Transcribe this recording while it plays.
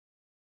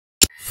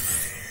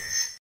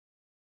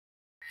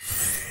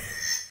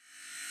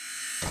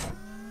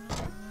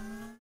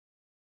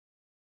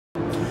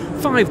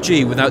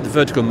5G without the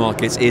vertical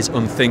markets is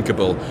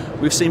unthinkable.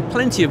 We've seen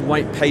plenty of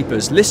white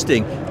papers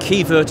listing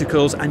key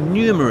verticals and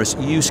numerous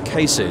use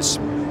cases.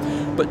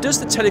 But does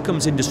the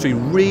telecoms industry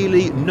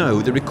really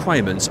know the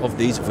requirements of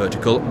these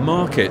vertical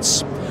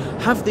markets?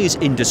 Have these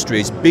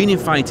industries been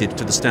invited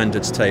to the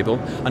standards table,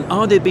 and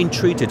are they being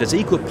treated as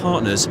equal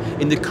partners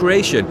in the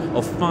creation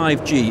of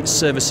 5G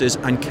services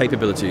and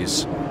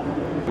capabilities?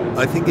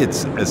 I think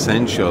it's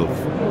essential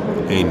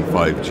in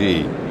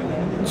 5G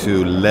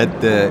to let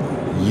the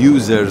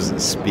users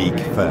speak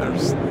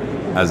first,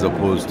 as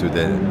opposed to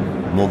the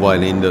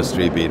mobile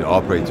industry, be it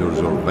operators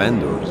or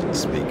vendors,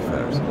 speak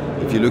first.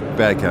 If you look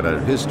back at our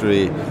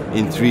history,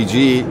 in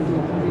 3G,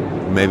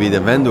 maybe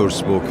the vendors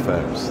spoke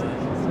first,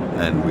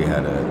 and we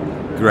had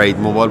a great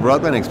mobile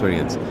broadband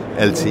experience.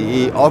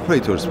 LTE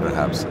operators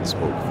perhaps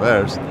spoke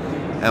first,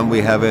 and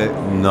we have a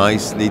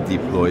nicely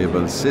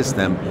deployable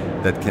system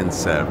that can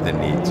serve the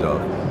needs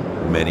of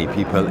many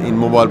people in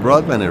mobile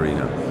broadband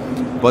arena.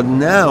 But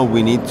now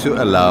we need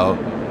to allow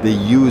the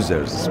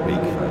users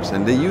speak first,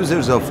 and the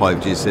users of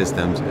 5G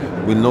systems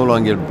will no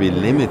longer be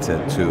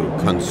limited to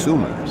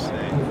consumers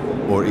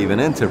or even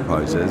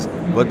enterprises,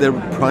 but their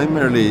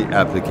primarily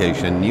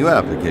new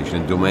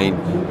application domain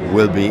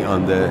will be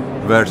on the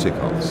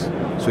verticals.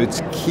 So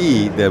it's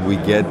key that we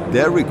get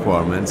their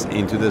requirements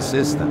into the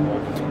system.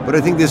 But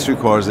I think this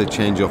requires a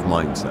change of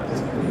mindset.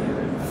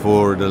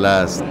 For the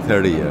last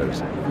 30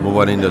 years,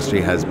 mobile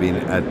industry has been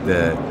at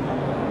the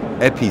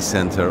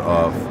epicenter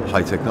of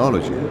high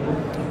technology.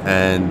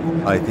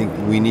 And I think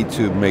we need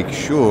to make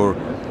sure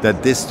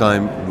that this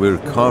time we're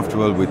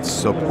comfortable with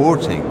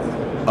supporting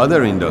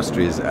other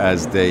industries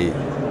as they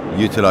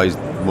utilize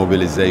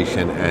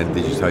mobilization and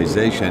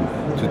digitization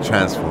to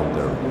transform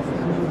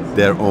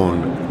their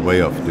own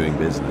way of doing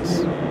business.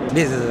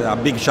 This is a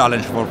big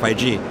challenge for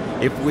 5G.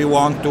 If we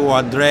want to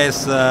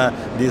address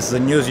this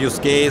new use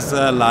case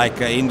like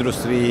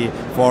Industry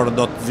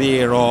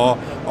 4.0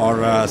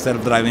 or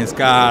self-driving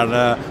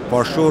car,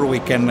 for sure we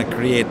can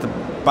create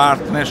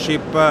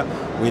partnership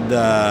with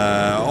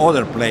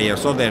other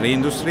players, other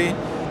industry,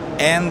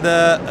 and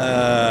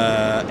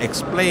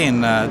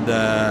explain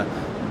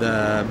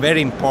the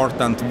very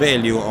important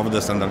value of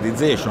the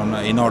standardization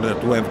in order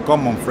to have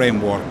common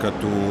framework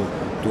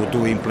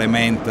to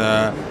implement,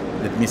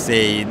 let me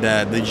say,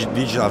 the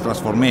digital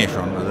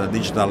transformation, the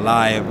digital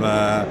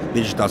life,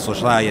 digital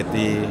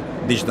society,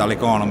 digital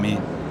economy.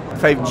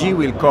 5G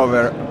will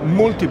cover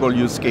multiple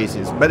use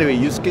cases. By the way,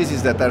 use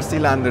cases that are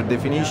still under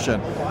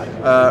definition.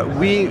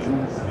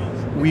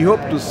 We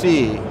hope to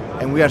see,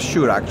 and we are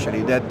sure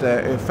actually, that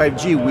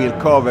 5G will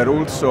cover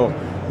also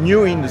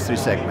new industry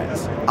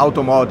segments.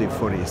 Automotive,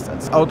 for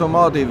instance.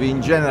 Automotive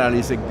in general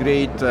is a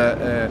great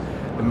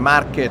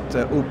market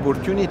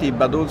opportunity,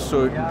 but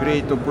also a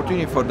great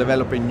opportunity for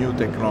developing new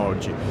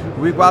technology.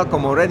 We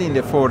Qualcomm already in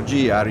the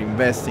 4G are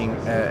investing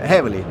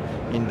heavily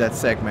in that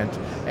segment,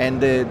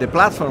 and the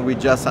platform we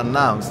just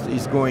announced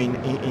is going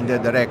in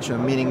that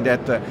direction, meaning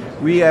that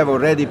we have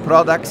already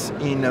products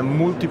in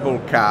multiple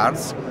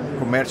cars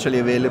commercially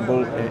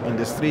available in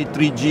the street,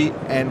 3G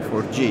and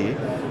 4G,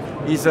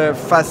 is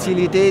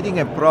facilitating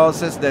a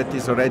process that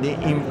is already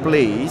in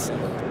place,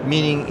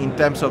 meaning in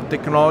terms of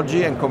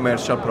technology and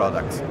commercial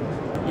products.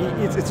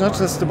 It's not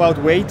just about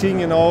waiting,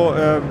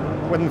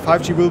 when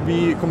 5G will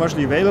be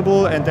commercially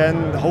available and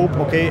then hope,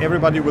 okay,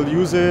 everybody will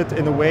use it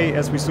in a way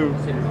as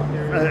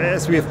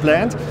we have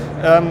planned.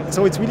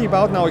 So it's really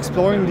about now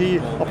exploring the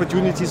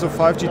opportunities of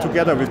 5G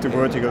together with the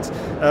verticals.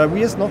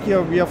 We as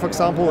Nokia, we are, for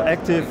example,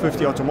 active with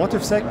the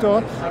automotive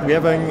sector.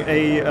 We're having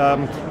a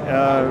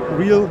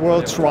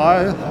real-world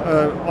trial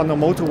on a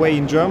motorway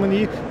in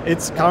Germany.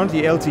 It's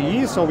currently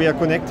LTE, so we are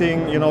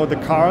connecting, the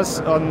cars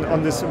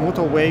on this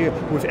motorway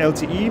with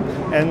LTE,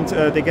 and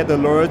they get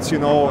alerts,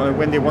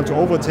 when they want to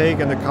overtake,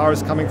 and the car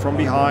is coming from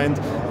behind,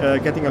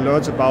 getting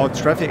alerts about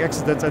traffic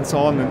accidents and so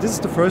on. And this is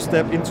the first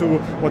step into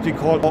what we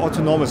call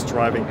autonomous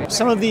driving.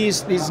 Some of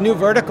these new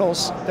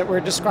verticals that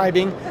we're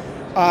describing,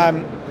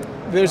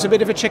 there's a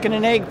bit of a chicken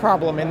and egg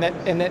problem in that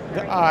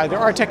there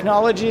are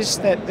technologies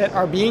that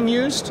are being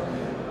used,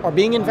 are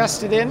being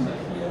invested in,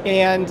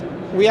 and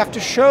we have to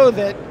show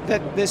that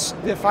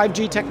the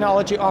 5G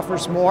technology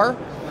offers more.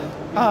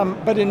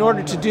 But in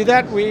order to do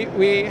that,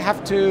 we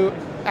have to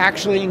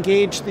actually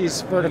engage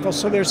these verticals.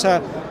 So there's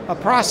a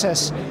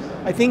process.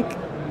 I think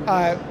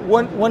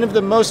one of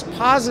the most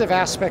positive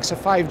aspects of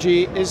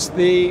 5G is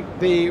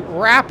the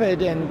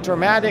rapid and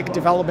dramatic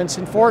developments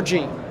in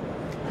 4G.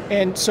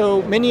 And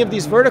so many of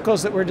these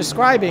verticals that we're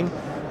describing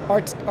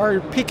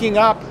are picking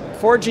up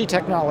 4G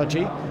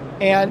technology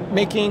and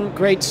making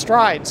great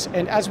strides.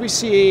 And as we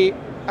see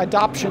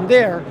adoption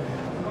there,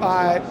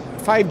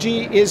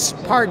 5G is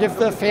part of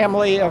the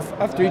family of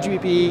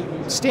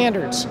 3GPP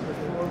standards.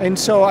 And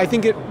so I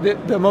think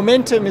the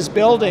momentum is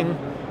building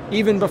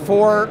even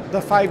before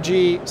the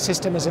 5G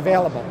system is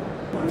available.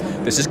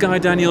 This is Guy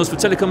Daniels for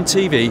Telecom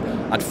TV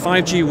at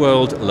 5G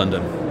World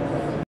London.